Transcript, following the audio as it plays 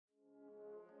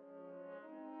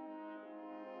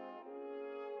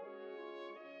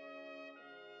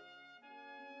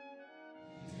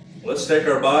Let's take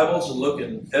our Bibles and look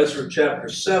in Ezra chapter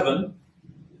 7.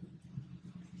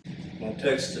 My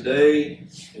text today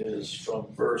is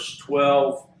from verse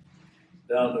 12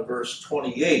 down to verse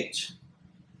 28.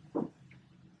 I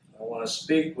want to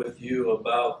speak with you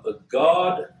about the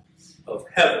God of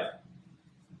heaven.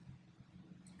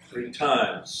 3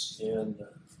 times in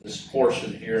this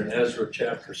portion here in Ezra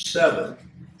chapter 7.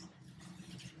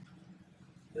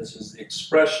 This is the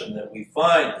expression that we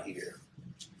find here.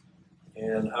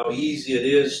 And how easy it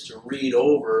is to read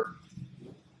over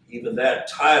even that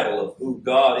title of who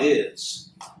God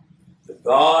is, the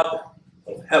God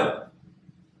of heaven.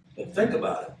 But think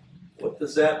about it. What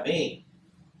does that mean?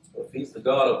 Well, if he's the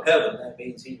God of heaven, that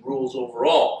means he rules over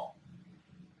all.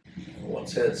 I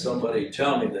once had somebody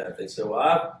tell me that. They said, well,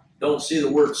 I don't see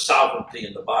the word sovereignty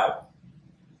in the Bible.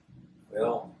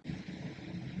 Well,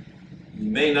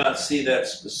 you may not see that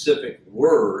specific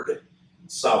word,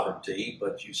 sovereignty,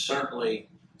 but you certainly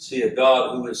see a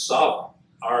God who is sovereign.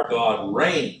 Our God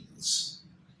reigns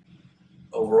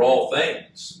over all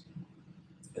things.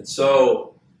 And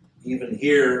so, even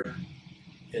here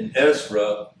in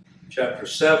Ezra chapter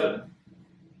 7,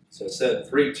 as I said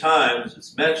 3 times,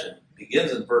 it's mentioned,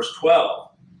 begins in verse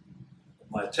 12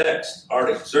 of my text.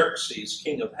 Artaxerxes,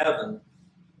 king of heaven,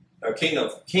 or king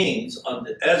of kings,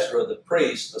 unto Ezra the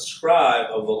priest, a scribe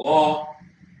of the law,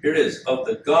 here it is, of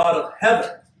the God of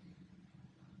heaven.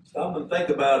 Stop and think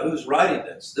about who's writing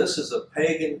this. This is a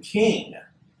pagan king.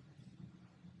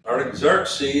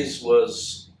 Artaxerxes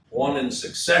was one in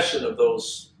succession of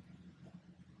those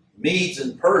Medes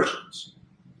and Persians.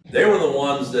 They were the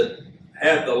ones that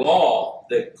had the law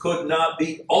that could not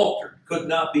be altered, could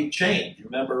not be changed.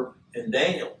 Remember in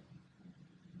Daniel,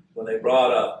 when they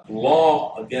brought a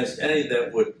law against any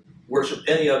that would worship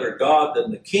any other god than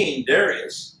the king,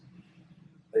 Darius,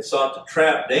 they sought to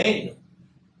trap Daniel.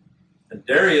 And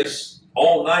Darius,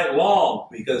 all night long,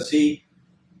 because he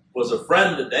was a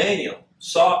friend to Daniel,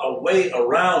 sought a way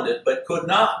around it, but could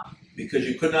not, because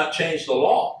you could not change the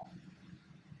law.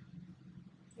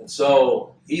 And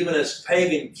so, even as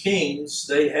pagan kings,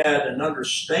 they had an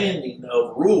understanding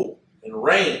of rule and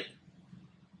reign.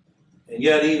 And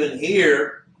yet, even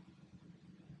here,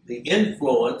 the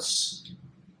influence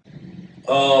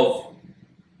of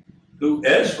who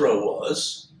Ezra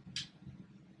was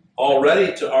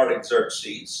already to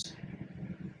Artaxerxes,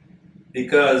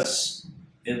 because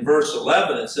in verse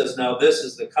 11 it says, now this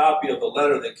is the copy of the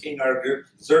letter that King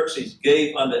Artaxerxes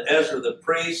gave unto Ezra the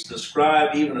priest, the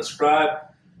scribe, even a scribe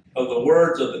of the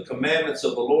words of the commandments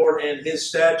of the Lord and his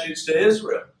statutes to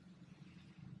Israel.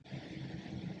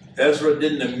 Ezra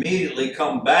didn't immediately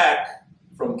come back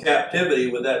from captivity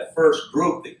with that first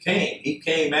group that came. He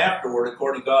came afterward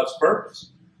according to God's purpose.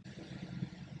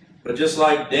 But just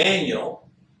like Daniel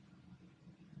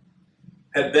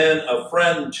had been a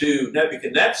friend to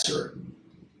Nebuchadnezzar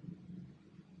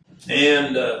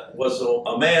and was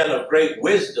a man of great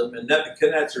wisdom in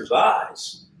Nebuchadnezzar's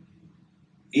eyes,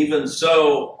 even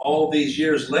so, all these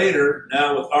years later,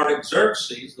 now with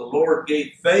Artaxerxes, the Lord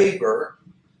gave favor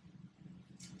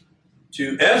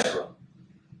to Ezra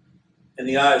in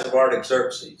the eyes of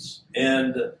Artaxerxes.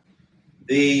 And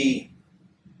the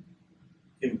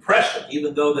impression,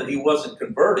 even though that he wasn't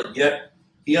converted, yet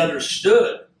he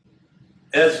understood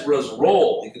Ezra's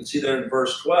role. You can see there in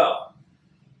verse 12.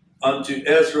 Unto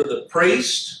Ezra the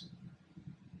priest,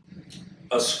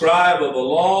 a scribe of the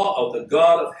law of the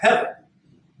God of heaven.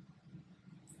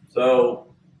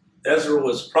 So Ezra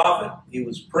was prophet, he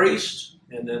was priest,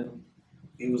 and then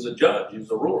he was a judge, he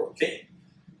was a ruler, a king.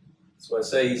 So I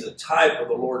say he's a type of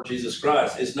the Lord Jesus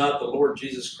Christ. Is not the Lord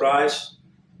Jesus Christ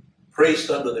priest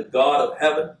unto the God of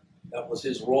heaven? That was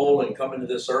his role in coming to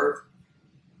this earth.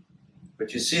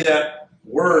 But you see that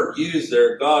word used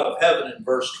there, God of heaven, in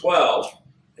verse 12.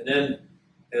 And then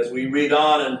as we read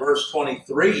on in verse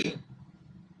 23,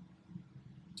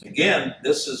 again,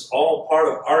 this is all part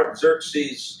of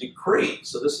Artaxerxes' decree.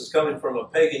 So this is coming from a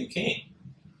pagan king.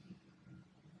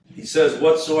 He says,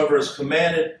 whatsoever is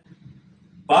commanded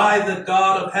by the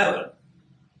God of heaven.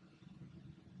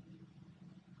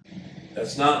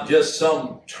 That's not just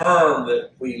some term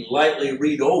that we lightly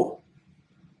read over.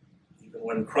 Even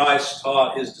when Christ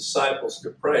taught his disciples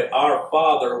to pray, Our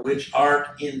Father which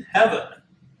art in heaven,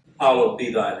 hallowed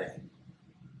be thy name.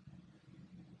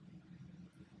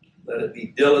 Let it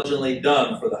be diligently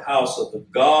done for the house of the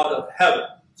God of heaven.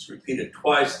 It's repeated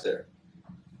twice there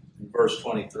in verse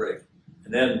 23.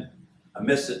 And then, I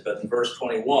missed it, but in verse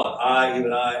 21,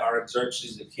 even I,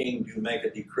 Artaxerxes the king, do make a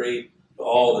decree to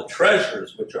all the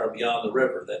treasures which are beyond the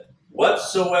river, that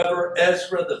whatsoever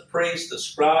Ezra the priest, the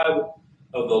scribe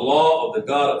of the law of the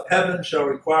God of heaven shall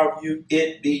require of you,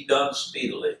 it be done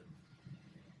speedily.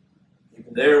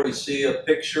 And there we see a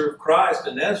picture of Christ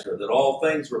in Ezra, that all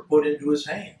things were put into his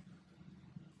hand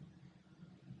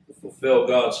to fulfill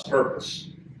God's purpose.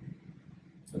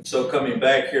 And so coming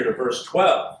back here to verse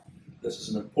 12, this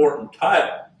is an important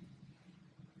title.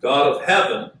 God of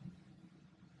heaven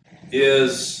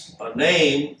is a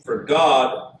name for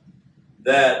God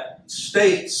that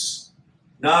states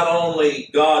not only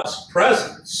God's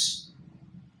presence,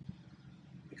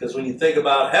 because when you think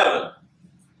about heaven,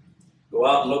 go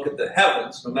out and look at the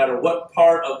heavens, no matter what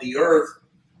part of the earth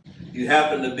you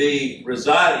happen to be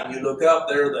residing, you look up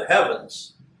there, the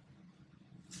heavens,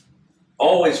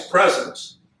 always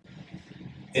present,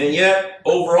 and yet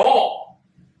overall,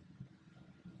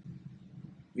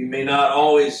 we may not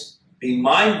always be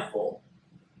mindful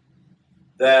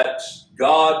that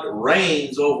God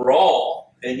reigns over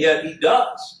all, and yet he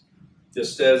does,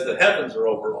 just as the heavens are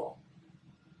over all.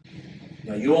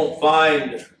 Now, you won't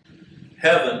find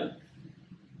heaven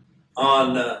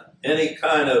on any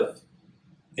kind of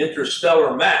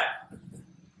interstellar map.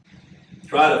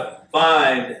 Try to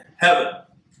find heaven,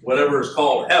 whatever is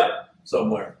called heaven,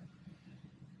 somewhere.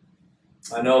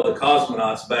 I know the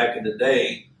cosmonauts back in the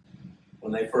day,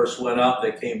 when they first went up,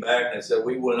 they came back and they said,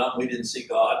 we went up and we didn't see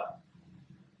God.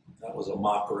 That was a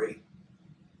mockery.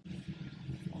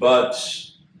 But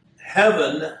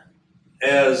heaven,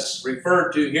 as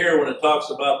referred to here when it talks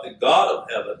about the God of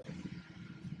heaven,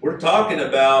 we're talking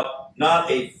about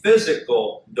not a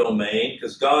physical domain,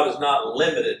 because God is not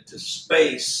limited to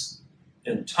space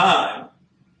and time.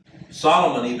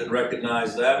 Solomon even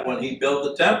recognized that when he built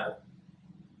the temple,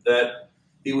 that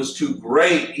he was too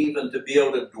great even to be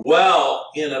able to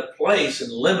dwell in a place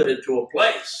and limited to a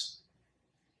place.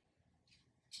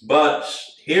 But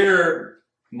here,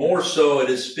 more so, it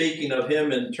is speaking of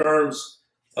him in terms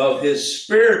of his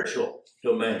spiritual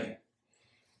domain.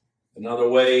 Another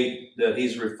way that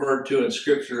he's referred to in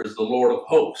Scripture is the Lord of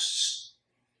hosts.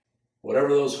 Whatever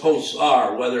those hosts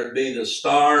are, whether it be the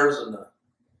stars and the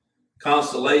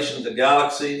constellations, the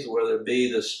galaxies, whether it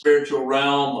be the spiritual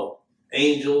realm of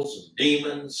angels and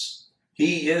demons,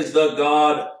 he is the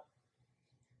God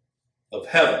of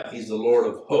heaven. He's the Lord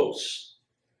of hosts.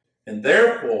 And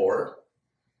therefore,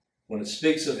 when it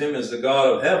speaks of him as the God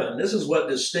of heaven, this is what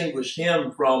distinguished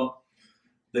him from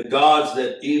the gods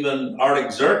that even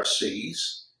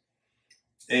Artaxerxes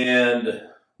and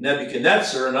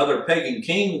Nebuchadnezzar and other pagan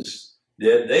kings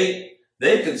did.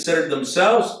 They considered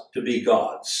themselves to be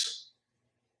gods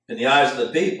in the eyes of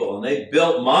the people, and they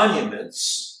built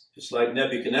monuments, just like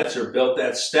Nebuchadnezzar built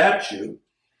that statue.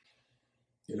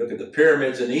 You look at the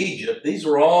pyramids in Egypt, these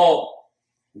were all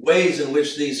ways in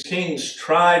which these kings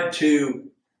tried to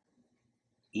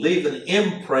leave an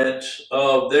imprint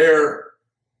of their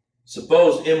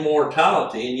supposed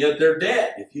immortality, and yet they're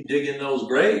dead. If you dig in those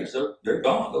graves, they're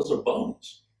gone. Those are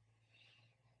bones.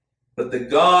 But the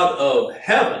God of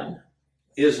heaven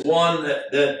is one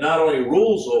that not only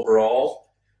rules over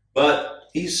all, but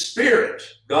he's spirit.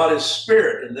 God is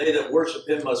spirit, and they that worship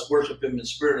him must worship him in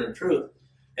spirit and truth.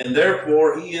 And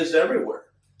therefore, he is everywhere.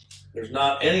 There's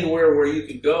not anywhere where you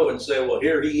can go and say, well,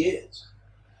 here he is.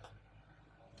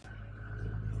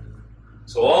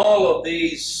 So all of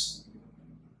these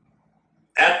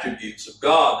attributes of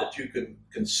God that you can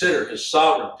consider, his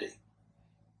sovereignty,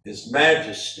 his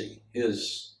majesty,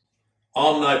 his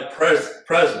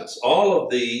omnipresence, all of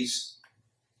these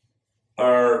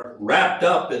are wrapped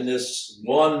up in this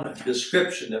one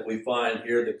description that we find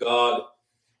here, the God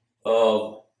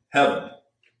of heaven.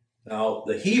 Now,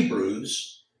 the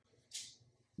Hebrews,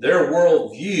 their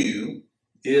worldview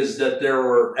is that there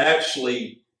were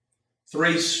actually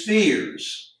 3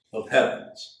 spheres of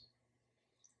heavens.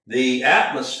 The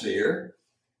atmosphere,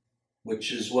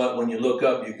 which is what when you look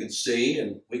up you can see,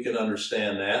 and we can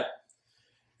understand that.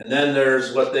 And then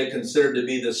there's what they consider to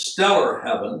be the stellar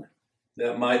heaven.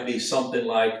 That might be something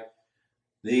like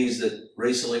these that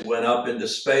recently went up into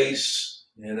space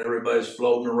and everybody's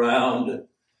floating around,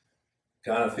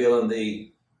 kind of feeling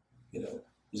the,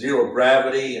 zero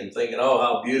gravity and thinking, oh,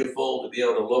 how beautiful to be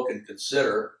able to look and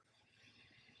consider.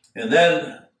 And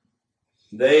then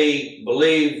they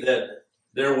believed that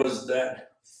there was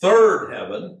that third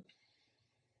heaven,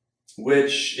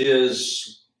 which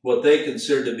is what they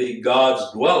consider to be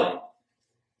God's dwelling.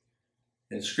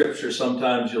 In Scripture,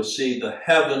 sometimes you'll see the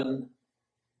heaven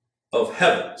of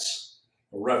heavens,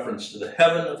 a reference to the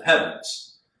heaven of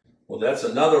heavens. Well, that's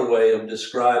another way of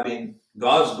describing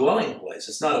God's dwelling place.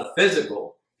 It's not a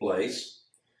physical place.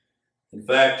 In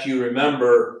fact, you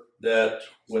remember that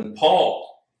when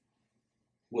Paul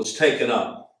was taken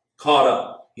up, caught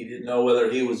up, he didn't know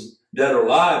whether he was dead or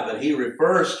alive, but he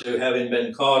refers to having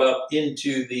been caught up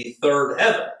into the third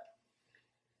heaven.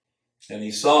 And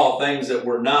he saw things that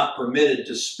were not permitted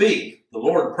to speak. The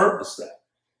Lord purposed that.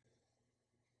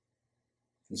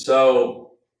 And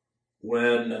so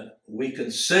when we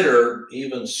consider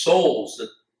even souls that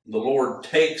the Lord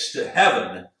takes to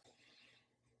heaven,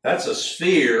 that's a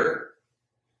sphere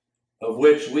of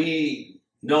which we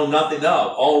know nothing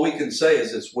of. All we can say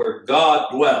is it's where God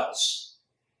dwells,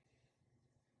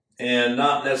 and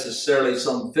not necessarily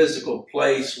some physical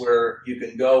place where you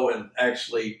can go and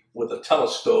actually with a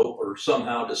telescope or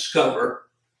somehow discover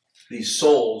these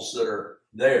souls that are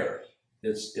there.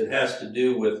 It has to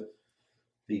do with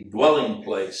the dwelling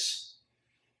place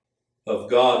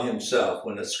of God himself.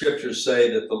 When the scriptures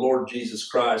say that the Lord Jesus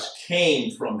Christ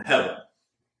came from heaven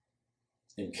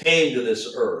and came to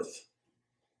this earth,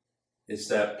 it's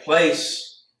that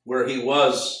place where he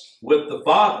was with the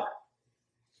Father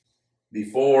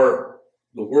before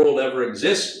the world ever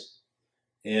existed.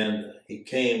 And he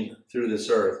came through this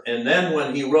earth. And then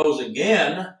when he rose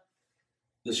again,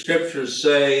 the scriptures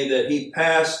say that he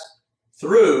passed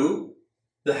through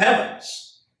the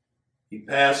heavens. He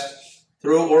passed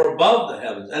through or above the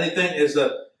heavens. Anything as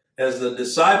the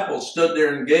disciples stood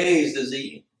there and gazed as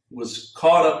he was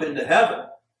caught up into heaven.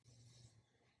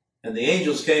 And the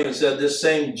angels came and said, this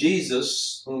same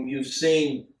Jesus whom you've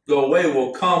seen go away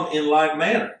will come in like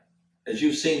manner as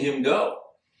you've seen him go.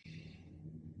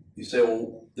 You say,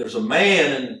 well, there's a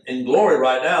man in glory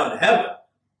right now in heaven.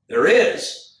 There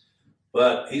is.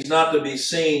 But he's not to be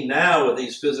seen now with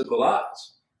these physical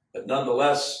eyes. But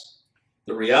nonetheless,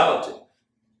 the reality.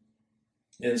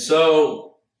 And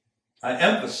so I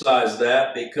emphasize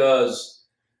that because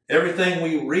everything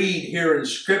we read here in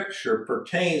Scripture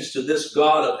pertains to this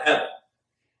God of heaven.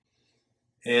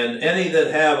 And any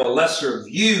that have a lesser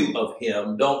view of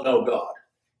him don't know God.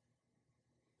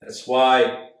 That's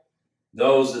why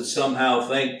those that somehow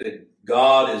think that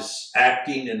God is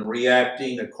acting and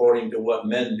reacting according to what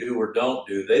men do or don't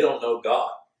do, they don't know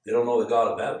God. They don't know the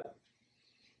God of heaven.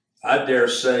 I dare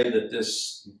say that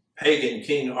this pagan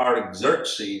king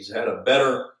Artaxerxes had a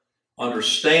better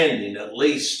understanding, at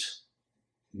least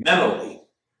mentally,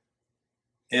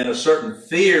 and a certain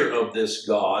fear of this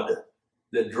God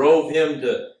that drove him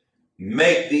to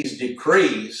make these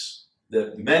decrees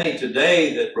that many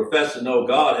today that profess to know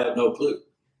God have no clue.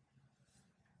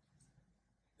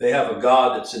 They have a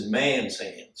God that's in man's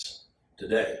hands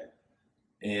today,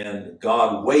 and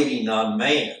God waiting on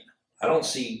man. I don't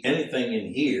see anything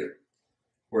in here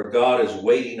where God is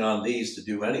waiting on these to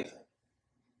do anything.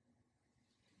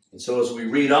 And so as we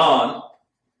read on,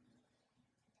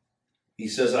 he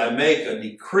says, I make a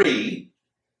decree,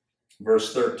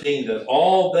 verse 13, that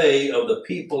all they of the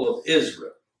people of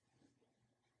Israel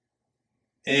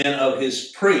and of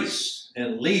his priests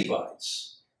and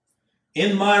Levites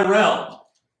in my realm,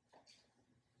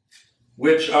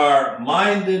 which are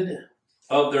minded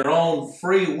of their own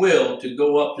free will to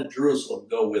go up to Jerusalem,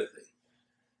 go with thee.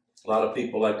 A lot of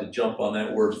people like to jump on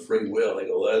that word free will. They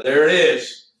go, there it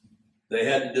is. They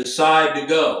had to decide to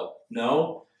go.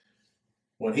 No.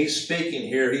 When he's speaking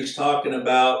here, he's talking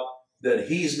about that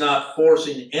he's not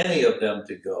forcing any of them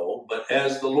to go, but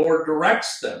as the Lord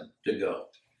directs them to go.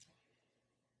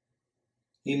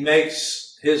 He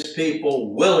makes his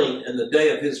people willing in the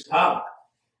day of his power.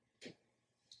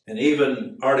 And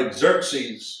even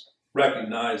Artaxerxes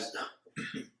recognized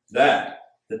that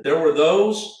there were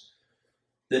those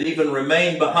that even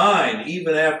remained behind,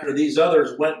 even after these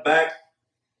others went back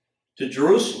to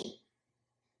Jerusalem.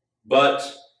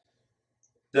 But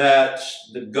that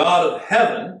the God of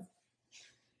heaven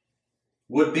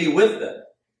would be with them.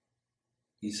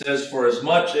 He says, for as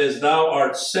much as thou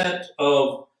art sent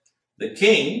of the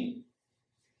king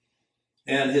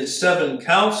and his 7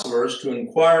 counselors to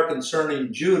inquire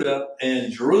concerning Judah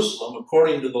and Jerusalem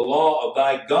according to the law of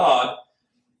thy God,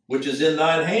 which is in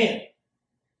thine hand.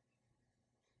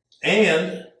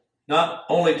 And not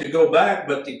only to go back,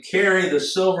 but to carry the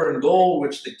silver and gold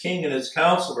which the king and his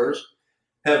counselors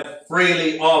have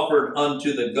freely offered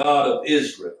unto the God of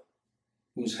Israel,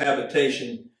 whose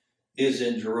habitation is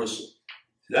in Jerusalem.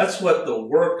 That's what the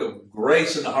work of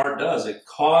grace in the heart does. It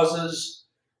causes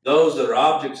those that are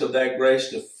objects of that grace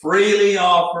to freely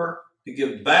offer, to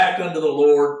give back unto the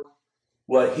Lord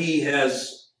what he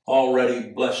has already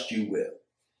blessed you with.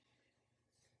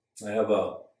 I have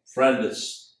a friend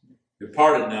that's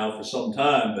departed now for some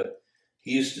time, but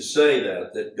he used to say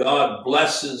that God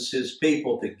blesses his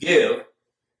people to give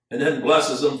and then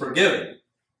blesses them for giving.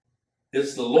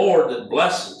 It's the Lord that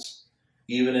blesses,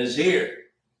 even as here,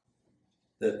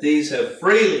 that these have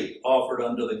freely offered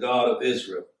unto the God of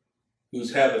Israel,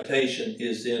 whose habitation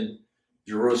is in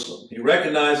Jerusalem. He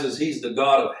recognizes he's the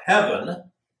God of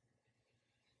heaven,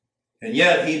 And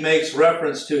yet he makes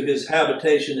reference to his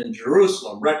habitation in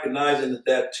Jerusalem, recognizing that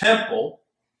that temple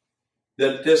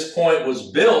that at this point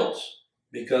was built,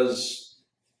 because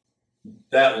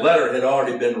that letter had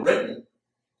already been written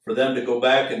for them to go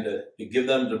back and to give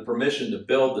them the permission to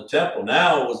build the temple.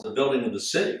 Now it was the building of the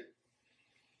city.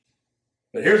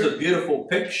 But here's a beautiful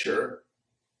picture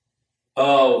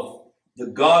of the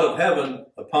God of heaven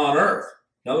upon earth.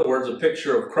 In other words, a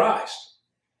picture of Christ.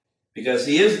 Because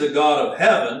he is the God of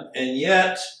heaven, and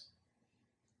yet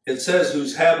it says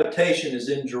whose habitation is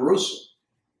in Jerusalem.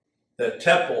 That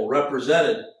temple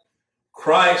represented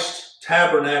Christ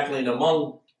tabernacling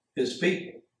among his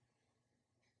people.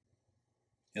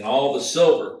 And all the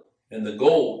silver and the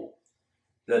gold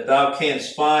that thou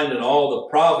canst find in all the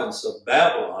province of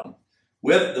Babylon,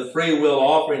 with the free will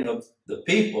offering of the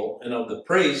people and of the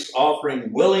priests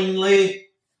offering willingly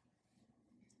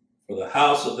for the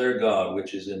house of their God,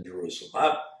 which is in Jerusalem.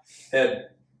 I've had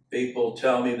people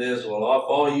tell me this, well, if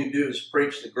all you do is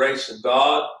preach the grace of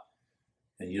God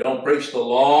and you don't preach the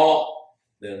law,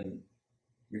 then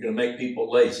you're going to make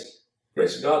people lazy. The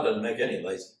grace of God doesn't make any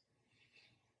lazy.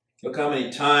 Look how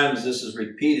many times this is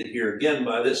repeated here again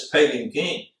by this pagan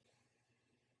king,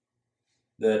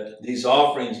 that these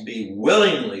offerings be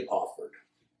willingly offered.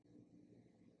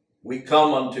 We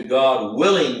come unto God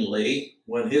willingly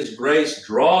when his grace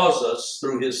draws us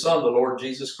through his Son, the Lord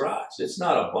Jesus Christ. It's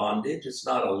not a bondage. It's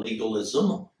not a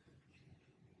legalism.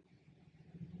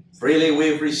 Freely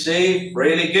we've received,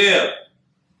 freely give.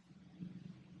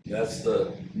 That's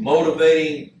the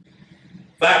motivating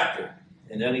factor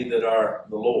in any that are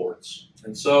the Lord's.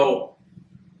 And so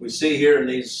we see here in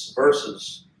these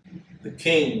verses the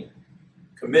king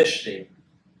commissioning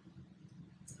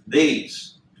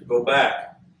these to go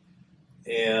back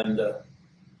and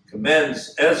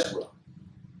commends Ezra.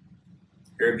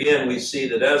 Here again we see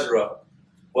that Ezra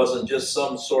wasn't just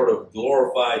some sort of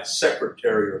glorified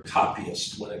secretary or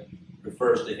copyist when it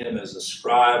refers to him as a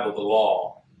scribe of the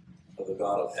law of the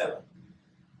God of heaven,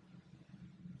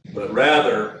 but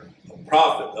rather a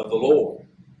prophet of the Lord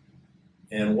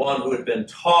and one who had been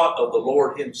taught of the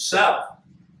Lord himself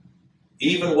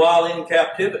even while in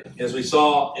captivity. As we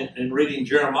saw in reading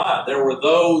Jeremiah, there were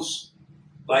those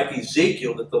like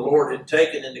Ezekiel that the Lord had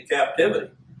taken into captivity.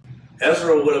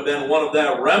 Ezra would have been one of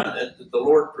that remnant that the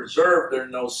Lord preserved during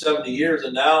those 70 years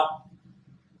and now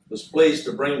was pleased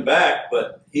to bring back,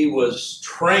 but he was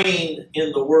trained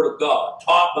in the Word of God,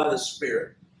 taught by the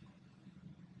Spirit.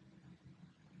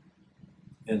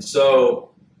 And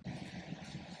so,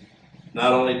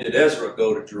 not only did Ezra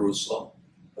go to Jerusalem,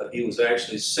 but he was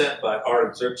actually sent by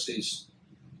Artaxerxes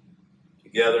to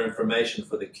gather information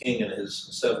for the king and his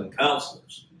 7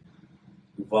 counselors,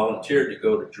 who volunteered to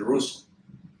go to Jerusalem.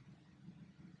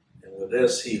 And with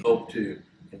this, he hoped to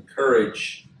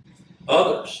encourage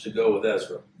others to go with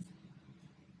Ezra,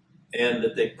 and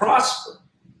that they prosper.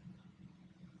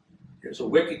 Here's a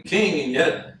wicked king, and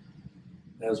yet,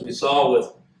 as we saw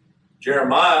with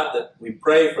Jeremiah, that we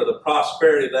pray for the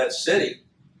prosperity of that city,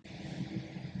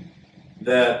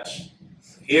 that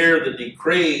here the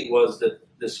decree was that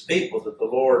this people that the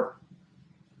Lord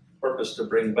purposed to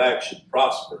bring back should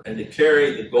prosper and to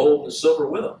carry the gold and the silver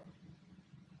with them.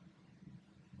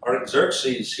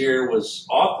 Artaxerxes here was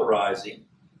authorizing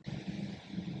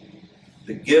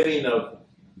the giving of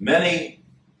many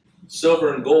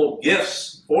silver and gold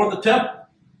gifts for the temple,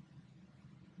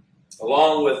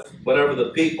 along with whatever the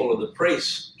people or the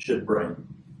priests should bring.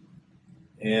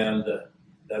 And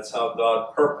that's how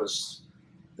God purposed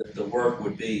that the work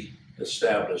would be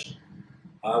established.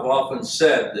 I've often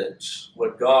said that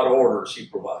what God orders, he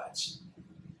provides.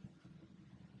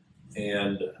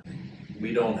 And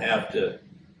we don't have to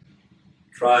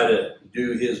try to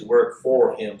do his work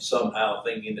for him somehow,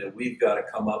 thinking that we've got to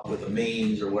come up with a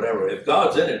means or whatever. If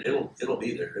God's in it, it'll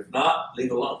be there. If not,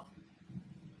 leave it alone.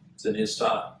 It's in his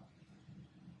time.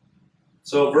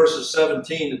 So verses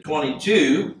 17 to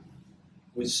 22,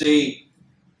 we see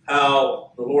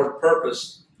how the Lord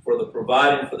purposed for the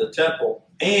providing for the temple,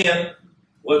 and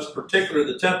what's particular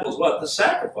to the temple is what? The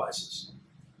sacrifices.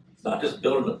 It's not just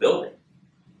building a building.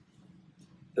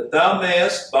 That thou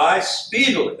mayest buy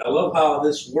speedily. I love how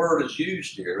this word is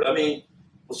used here. I mean,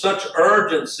 with such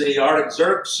urgency,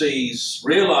 Artaxerxes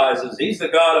realizes he's the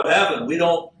God of heaven. We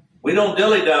don't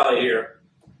dilly-dally here.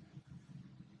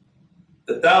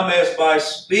 That thou mayest buy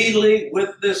speedily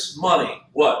with this money.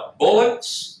 What?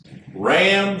 Bullocks,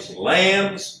 rams,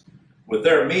 lambs, with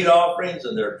their meat offerings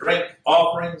and their drink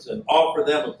offerings, and offer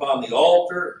them upon the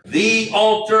altar,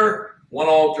 one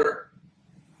altar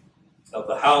of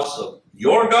the house of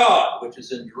your God, which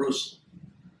is in Jerusalem.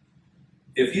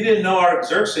 if you didn't know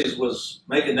Artaxerxes was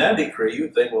making that decree,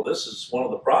 you'd think, well, this is one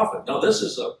of the prophets. No, this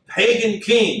is a pagan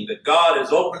king that God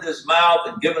has opened his mouth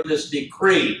and given this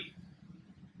decree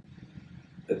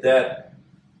that that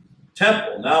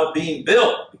temple now being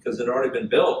built, because it had already been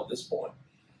built at this point,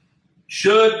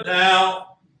 should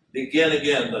now begin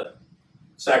again the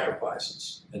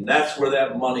sacrifices. And that's where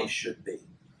that money should be.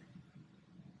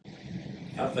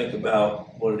 Now think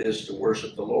about what it is to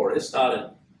worship the Lord. It's not in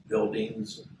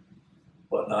buildings and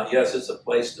whatnot. Yes, it's a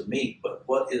place to meet, but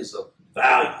what is of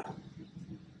value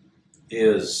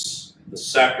is the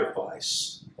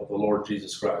sacrifice of the Lord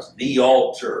Jesus Christ. The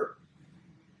altar.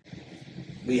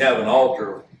 We have an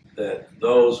altar that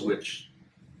those which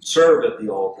serve at the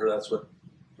altar, that's what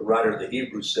the writer of the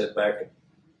Hebrews said back in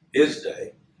his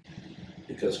day,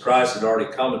 because Christ had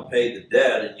already come and paid the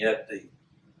debt, and yet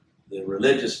the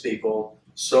religious people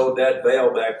sewed that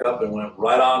veil back up and went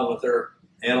right on with their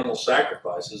animal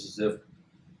sacrifices as if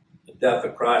the death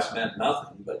of Christ meant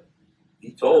nothing. But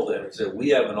he told them, he said, we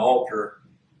have an altar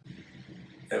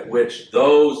at which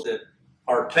those that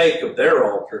partake of their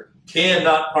altar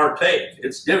cannot partake.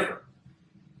 It's different.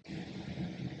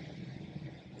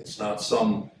 It's not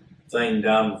some thing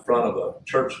down in front of a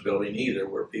church building either,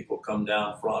 where people come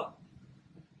down front,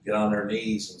 get on their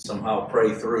knees and somehow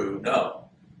pray through. No.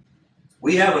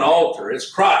 We have an altar.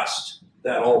 It's Christ,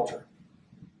 that altar.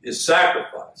 His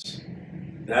sacrifice.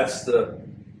 That's the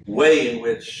way in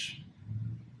which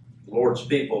the Lord's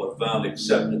people have found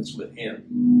acceptance with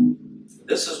him.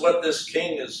 This is what this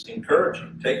king is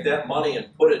encouraging. Take that money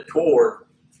and put it toward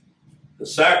the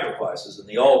sacrifices in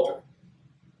the altar.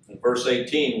 In verse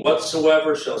 18,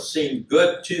 whatsoever shall seem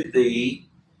good to thee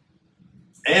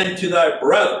and to thy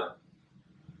brethren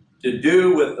to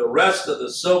do with the rest of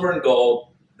the silver and gold,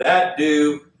 that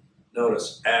do,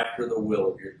 notice, after the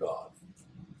will of your God.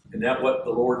 Isn't that what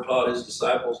the Lord taught his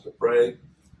disciples to pray?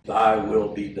 Thy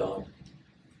will be done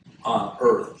on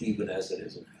earth even as it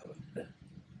is in heaven.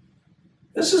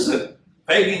 This is a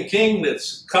pagan king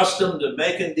that's accustomed to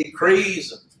making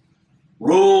decrees and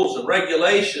rules and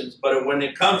regulations, but when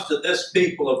it comes to this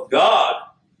people of God,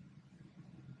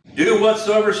 do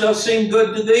whatsoever shall seem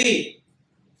good to thee.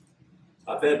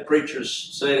 I've had preachers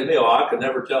say to me, oh, I could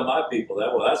never tell my people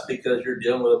that. Well, that's because you're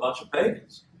dealing with a bunch of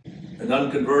pagans and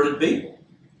unconverted people.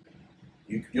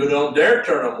 You don't dare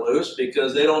turn them loose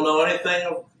because they don't know anything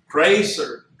of grace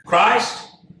or Christ.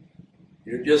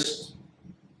 You're just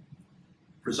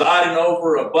presiding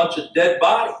over a bunch of dead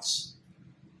bodies.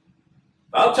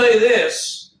 I'll tell you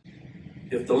this,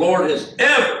 if the Lord has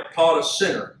ever taught a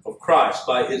sinner of Christ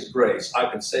by his grace,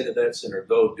 I can say to that sinner,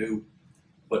 go do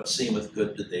what seemeth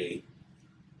good to thee.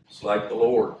 It's like the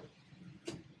Lord.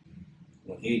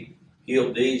 When he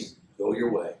healed thee, go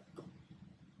your way.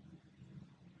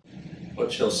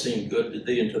 What shall seem good to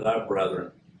thee and to thy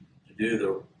brethren, to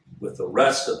do with the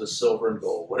rest of the silver and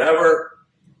gold. Whatever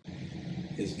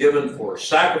is given for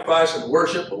sacrifice and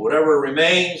worship, but whatever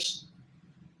remains,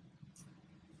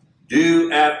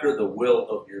 do after the will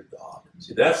of your God.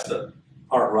 See, that's the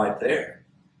part right there.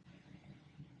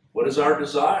 What is our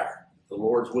desire? The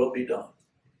Lord's will be done.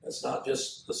 That's not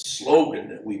just the slogan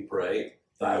that we pray,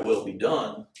 thy will be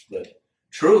done, but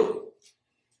truly,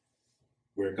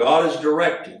 where God is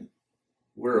directing,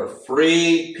 we're a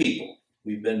free people.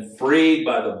 We've been freed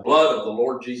by the blood of the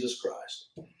Lord Jesus Christ.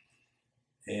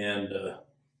 And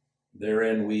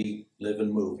therein we live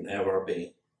and move and have our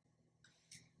being.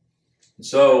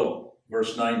 So,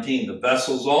 verse 19, the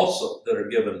vessels also that are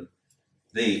given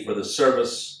thee for the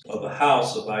service of the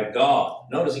house of thy God.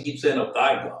 Notice he keeps saying of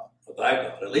thy God, of thy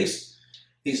God. At least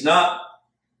he's not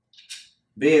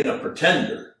being a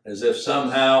pretender, as if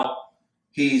somehow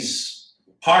he's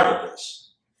part of this.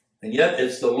 And yet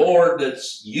it's the Lord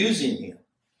that's using him.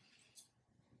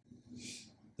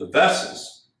 The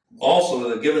vessels also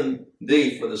that are given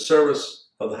thee for the service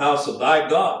of the house of thy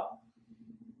God.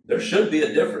 There should be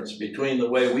a difference between the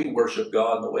way we worship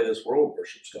God and the way this world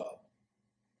worships God.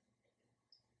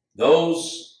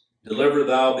 Those deliver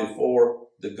thou before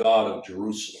the God of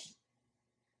Jerusalem.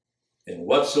 And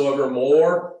whatsoever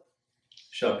more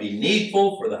shall be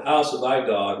needful for the house of thy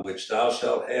God, which thou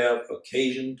shalt have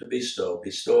occasion to bestow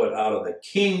it out of the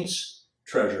king's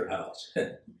treasure house.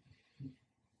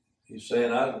 He's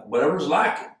saying, whatever's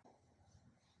lacking,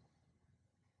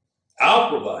 I'll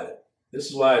provide it. This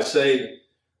is why I say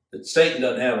that Satan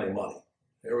doesn't have any money.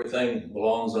 Everything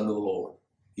belongs unto the Lord.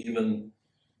 Even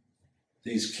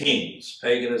these kings,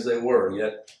 pagan as they were,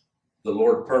 yet the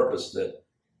Lord purposed that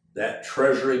that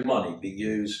treasury money be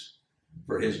used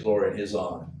for his glory and his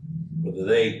honor, whether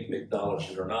they acknowledge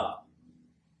it or not.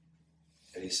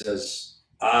 And he says,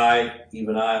 I,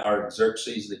 even I,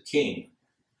 Artaxerxes the king,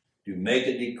 do make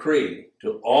a decree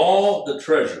to all the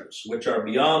treasures which are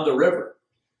beyond the river,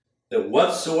 that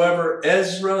whatsoever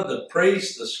Ezra the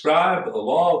priest, the scribe of the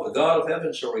law of the God of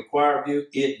heaven shall require of you,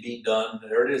 it be done.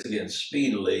 There it is again,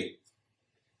 speedily.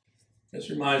 This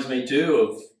reminds me too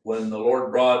of when the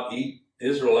Lord brought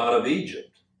Israel out of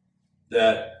Egypt,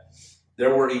 that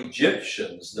there were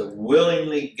Egyptians that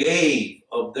willingly gave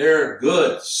of their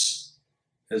goods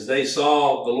as they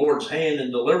saw the Lord's hand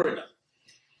in delivering them.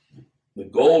 The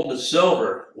gold, the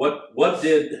silver. What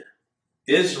did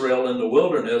Israel in the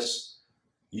wilderness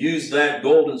use that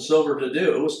gold and silver to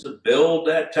do? It was to build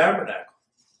that tabernacle.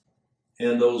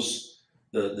 And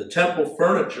the temple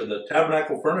furniture, the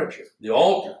tabernacle furniture, the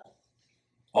altar,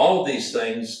 all of these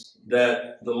things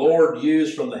that the Lord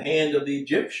used from the hand of the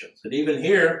Egyptians. And even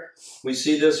here, we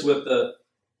see this with the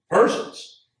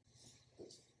Persians.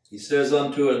 He says,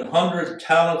 unto 100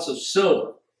 talents of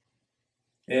silver,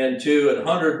 and to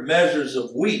 100 measures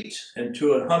of wheat, and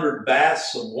to 100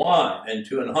 baths of wine, and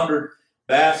to 100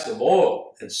 baths of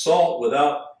oil and salt,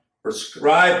 without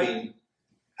prescribing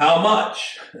how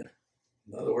much.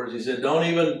 In other words, he said,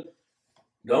 don't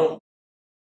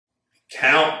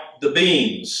count the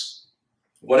beans,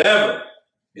 whatever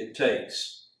it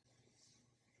takes.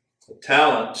 The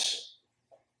talent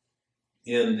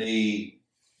in the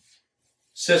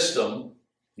system,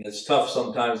 and it's tough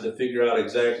sometimes to figure out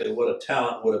exactly what a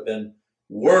talent would have been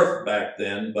worth back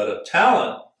then, but a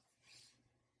talent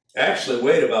actually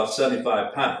weighed about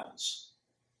 75 pounds.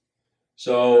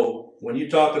 So when you're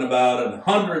talking about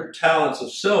 100 talents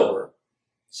of silver,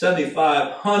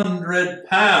 7,500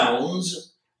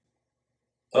 pounds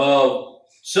of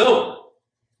silver,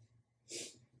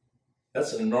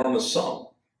 that's an enormous sum.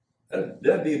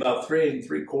 That'd be about 3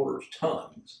 3/4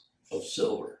 tons of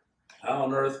silver. How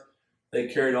on earth they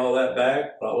carried all that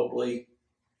back? Probably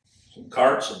some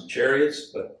carts and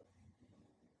chariots, but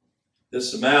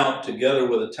this amount, together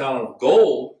with a talent of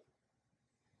gold,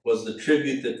 was the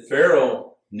tribute that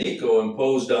Pharaoh Necho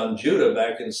imposed on Judah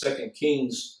back in 2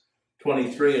 Kings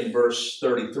 23 and verse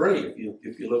 33,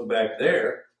 if you look back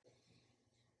there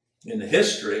in the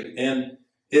history. And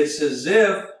it's as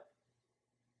if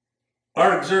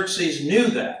Artaxerxes knew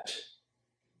that,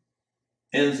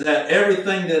 and that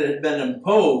everything that had been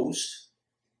imposed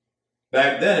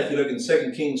back then, if you look in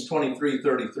 2 Kings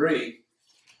 23:33,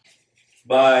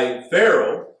 by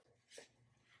Pharaoh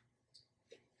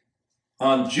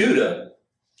on Judah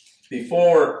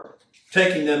before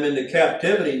taking them into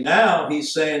captivity, now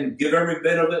he's saying, give every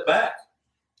bit of it back.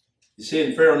 You see,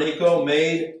 in Pharaoh Necho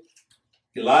made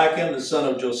Eliakim, the son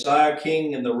of Josiah,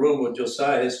 king in the room with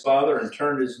Josiah his father, and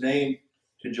turned his name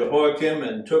to Jehoiakim,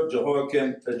 and took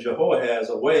Jehoahaz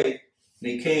away, and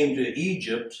he came to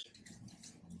Egypt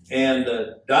and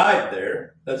died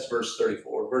there. That's verse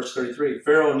 34. Verse 33,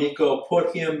 Pharaoh Necho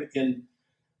put him in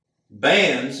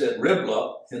bands at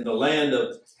Riblah in the land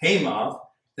of Hamath,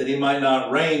 that he might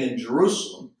not reign in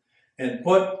Jerusalem, and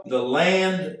put the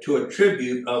land to a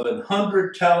tribute of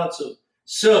 100 talents of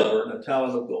silver and a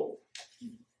talent of gold.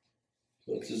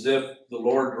 So it's as if the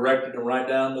Lord directed him right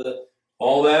down to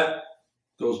all that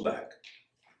goes back.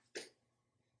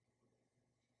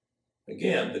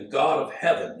 Again, the God of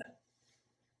heaven,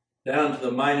 down to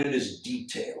the minutest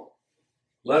detail.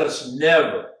 Let us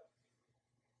never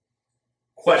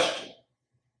question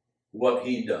what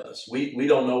he does. We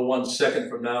don't know 1 second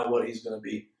from now what he's going to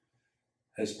be,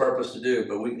 his purpose to do,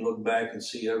 but we can look back and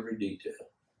see every detail.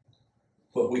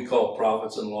 What we call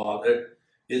prophets and law,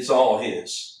 it's all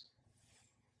his.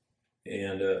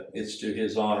 And it's to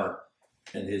his honor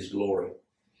and his glory.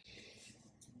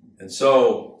 And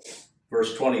so,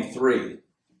 verse 23,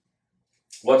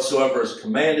 whatsoever is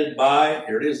commanded by,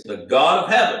 here it is, the God of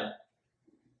heaven,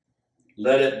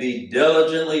 let it be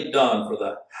diligently done for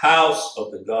the house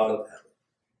of the God of heaven.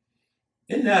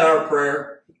 Isn't that our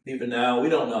prayer? Even now, we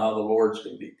don't know how the Lord's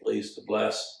going to be pleased to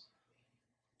bless.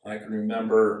 I can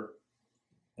remember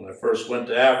when I first went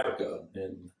to Africa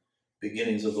and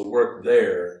beginnings of the work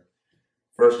there.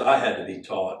 First, I had to be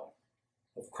taught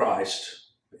of Christ.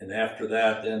 And after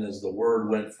that, then as the word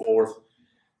went forth,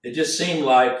 it just seemed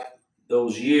like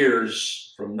those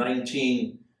years from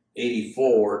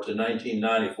 1984 to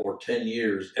 1994, 10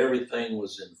 years, everything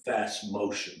was in fast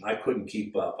motion. I couldn't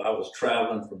keep up. I was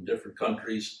traveling from different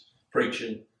countries,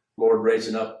 preaching, Lord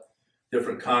raising up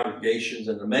different congregations,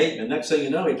 and the next thing you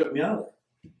know, he took me out of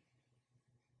there.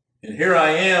 And here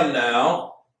I am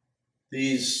now,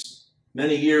 these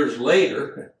many years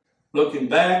later, looking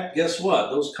back, guess what?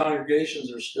 Those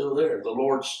congregations are still there. The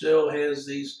Lord still has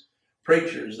these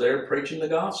preachers there preaching the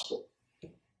gospel.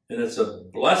 And it's a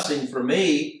blessing for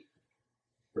me,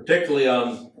 particularly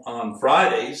on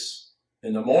Fridays,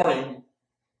 in the morning,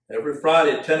 every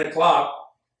Friday at 10 o'clock,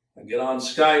 I get on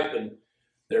Skype, and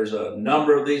there's a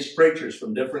number of these preachers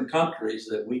from different countries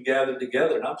that we gathered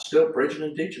together, and I'm still preaching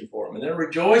and teaching for them. And they're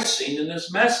rejoicing in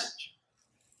this message.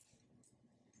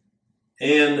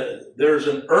 And there's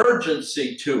an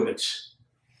urgency to it.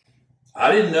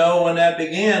 I didn't know when that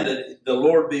began that the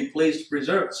Lord be pleased to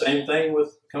preserve it. Same thing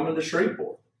with coming to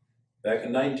Shreveport back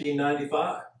in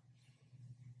 1995.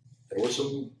 There were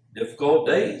some difficult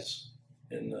days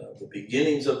in the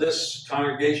beginnings of this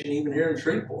congregation, even here in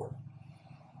Shreveport.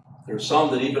 There were some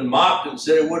that even mocked and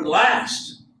said it wouldn't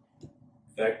last. In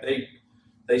fact,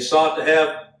 they sought to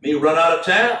have me run out of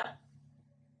town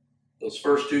those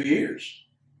first 2 years.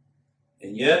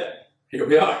 And yet, here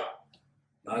we are.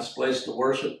 Nice place to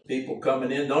worship. People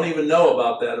coming in don't even know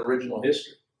about that original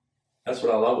history. That's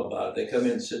what I love about it. They come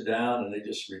in, sit down, and they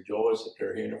just rejoice that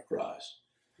they're hearing of Christ.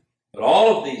 But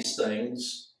all of these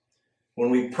things, when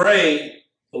we pray,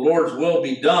 the Lord's will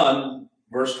be done,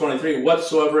 verse 23,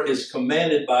 whatsoever is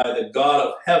commanded by the God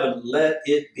of heaven, let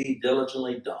it be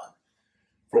diligently done.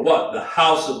 For what? The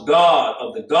house of God,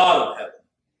 of the God of heaven.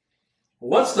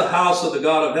 What's the house of the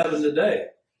God of heaven today?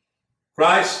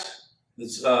 Christ,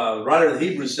 the writer of the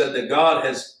Hebrews, said that God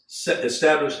has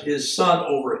established his Son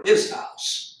over his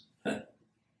house.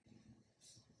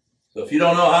 So if you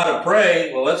don't know how to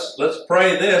pray, well, let's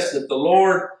pray this, that the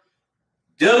Lord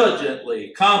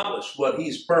diligently accomplish what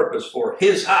he's purposed for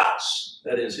his house,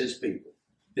 that is his people,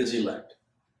 his elect.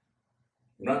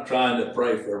 We're not trying to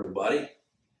pray for everybody.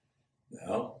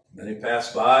 No, many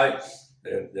pass by,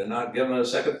 they're not given a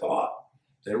second thought.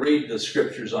 They read the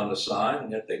scriptures on the sign,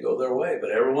 and yet they go their way. But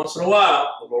every once in a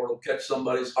while, the Lord will catch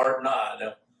somebody's heart and eye, and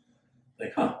they'll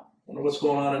think, wonder what's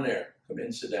going on in there. Come in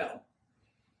and sit down.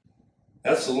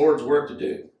 That's the Lord's work to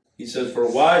do. He says,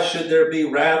 for why should there be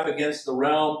wrath against the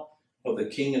realm of the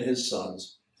king and his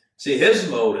sons? See, his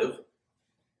motive,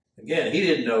 again, he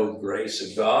didn't know the grace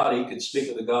of God. He could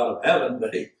speak of the God of heaven,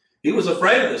 but he was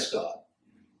afraid of this God.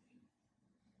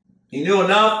 He knew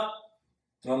enough,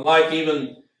 unlike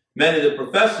even many that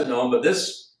profess to know him, but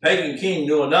this pagan king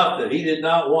knew enough that he did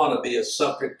not want to be a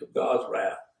subject of God's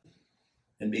wrath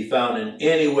and be found in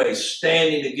any way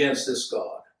standing against this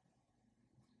God.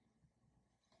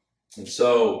 And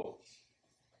so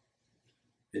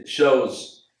it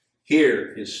shows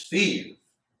here his fear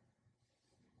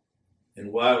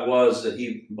and why it was that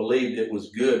he believed it was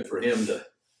good for him to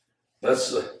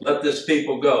let this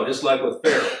people go, just like with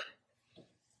Pharaoh.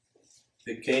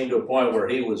 It came to a point where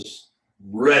he was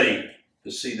ready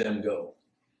to see them go.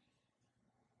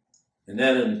 And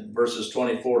then in verses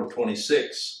 24 to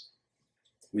 26,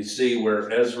 we see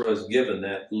where Ezra is given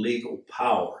that legal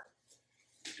power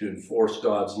to enforce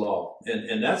God's law.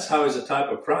 And that's how he's a type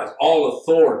of Christ. All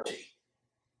authority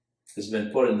has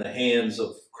been put in the hands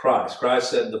of Christ.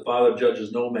 Christ said the Father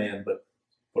judges no man, but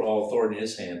put all authority in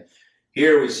his hand.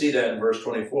 Here we see that in verse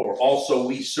 24. Also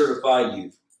we certify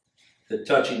you that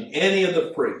touching any of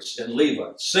the priests and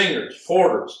Levites, singers,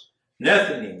 porters,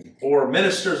 Nethinim, or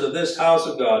ministers of this house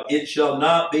of God, it shall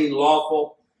not be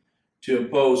lawful to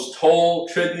impose toll,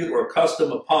 tribute, or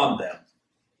custom upon them.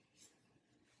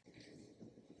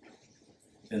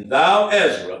 And thou,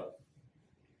 Ezra,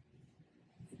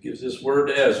 he gives this word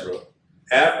to Ezra,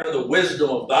 after the wisdom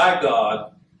of thy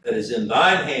God that is in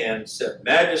thine hand, set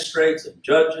magistrates and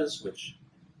judges, which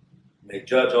may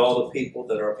judge all the people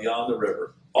that are beyond the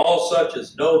river, all such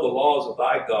as know the laws of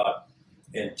thy God,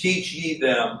 and teach ye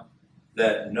them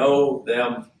that know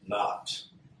them not.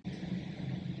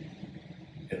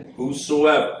 And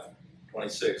whosoever,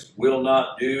 26, will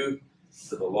not do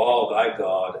to the law of thy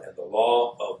God and the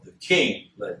law of the king,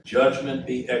 let judgment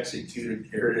be executed,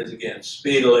 here it is again,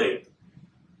 speedily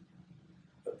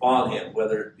upon him,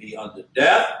 whether it be unto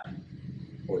death,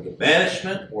 or to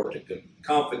banishment, or to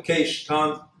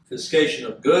confiscation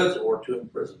of goods, or to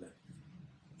imprisonment.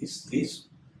 He's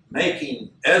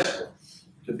making Ezra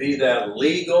to be that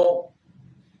legal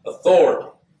authority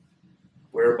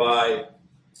whereby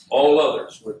all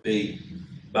others would be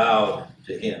bowed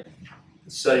to him.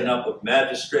 The setting up of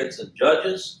magistrates and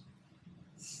judges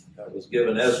that was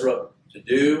given Ezra to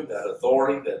do, that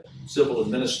authority, that civil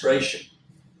administration.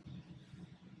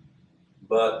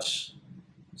 But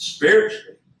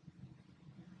spiritually,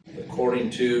 according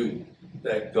to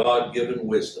that God-given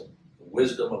wisdom, the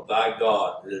wisdom of thy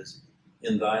God that is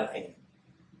in thine hand,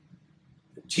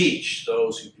 to teach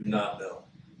those who do not know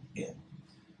him.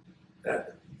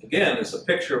 That, again, is a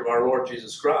picture of our Lord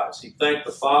Jesus Christ. He thanked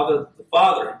the Father. The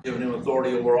Father had given him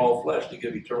authority over all flesh to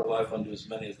give eternal life unto as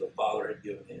many as the Father had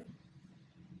given him.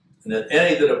 And that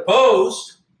any that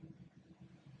opposed,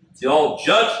 the all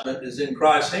judgment is in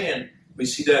Christ's hand, We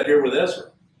see that here with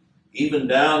Ezra, even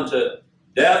down to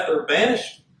death or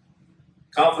banishment,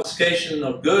 confiscation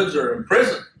of goods or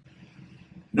imprisonment.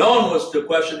 No one was to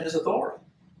question his authority.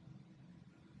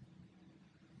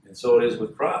 And so it is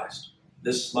with Christ.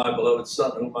 This is my beloved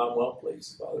Son, whom I'm well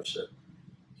pleased, the Father said.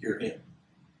 Hear him.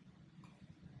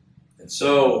 And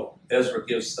so Ezra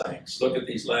gives thanks. Look at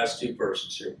these last two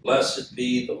verses here. Blessed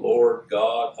be the Lord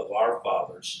God of our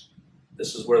fathers.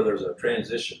 This is where there's a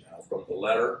transition now from the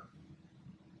letter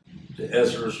to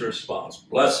Ezra's response.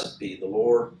 Blessed be the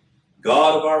Lord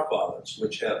God of our fathers,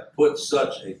 which hath put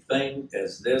such a thing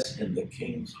as this in the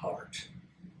king's heart,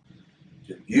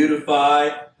 to beautify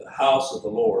the house of the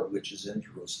Lord which is in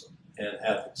Jerusalem, and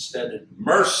hath extended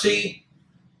mercy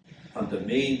unto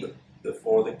me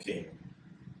before the king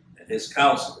and his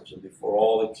counselors, and before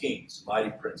all the kings,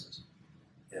 mighty princes.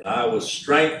 And I was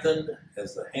strengthened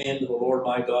as the hand of the Lord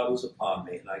my God was upon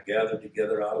me, and I gathered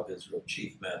together out of Israel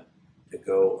chief men to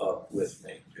go up with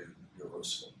me to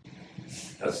Jerusalem.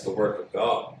 That's the work of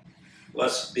God.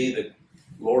 Blessed be the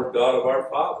Lord God of our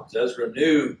fathers. Ezra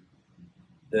knew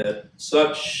that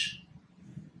such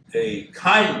a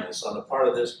kindness on the part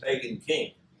of this pagan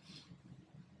king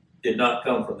did not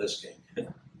come from this king.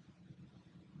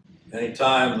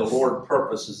 Anytime the Lord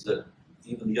purposes that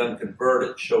even the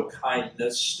unconverted show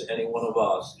kindness to any one of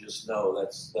us, just know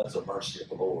that's a mercy of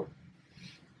the Lord.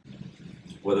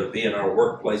 Whether it be in our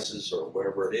workplaces or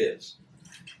wherever it is.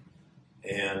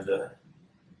 And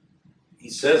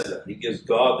he says that. He gives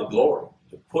God the glory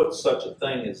to put such a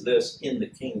thing as this in the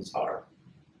king's heart.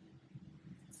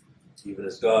 Even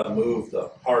as God moved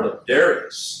the heart of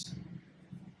Darius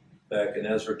back in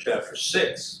Ezra chapter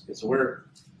 6. Because we're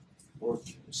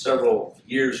several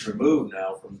years removed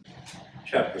now from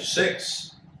chapter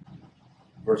 6,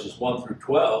 verses 1 through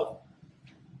 12.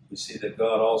 We see that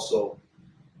God also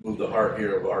moved the heart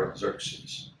here of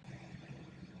Artaxerxes.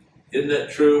 Isn't that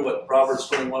true what Proverbs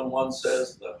 21:1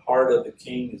 says? The heart of the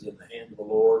king is in the hand of the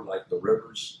Lord, like the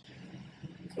rivers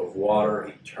of water.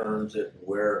 He turns it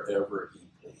wherever he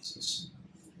pleases.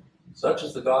 Such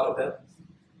is the God of heaven.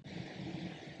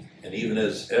 And even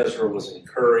as Ezra was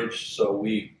encouraged, so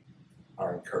we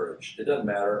are encouraged. It doesn't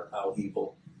matter how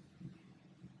evil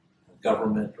a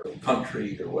government or a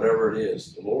country or whatever it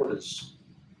is, the Lord is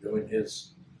doing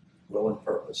his will and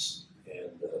purpose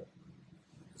and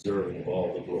deserving of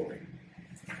all the glory.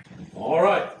 All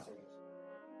right.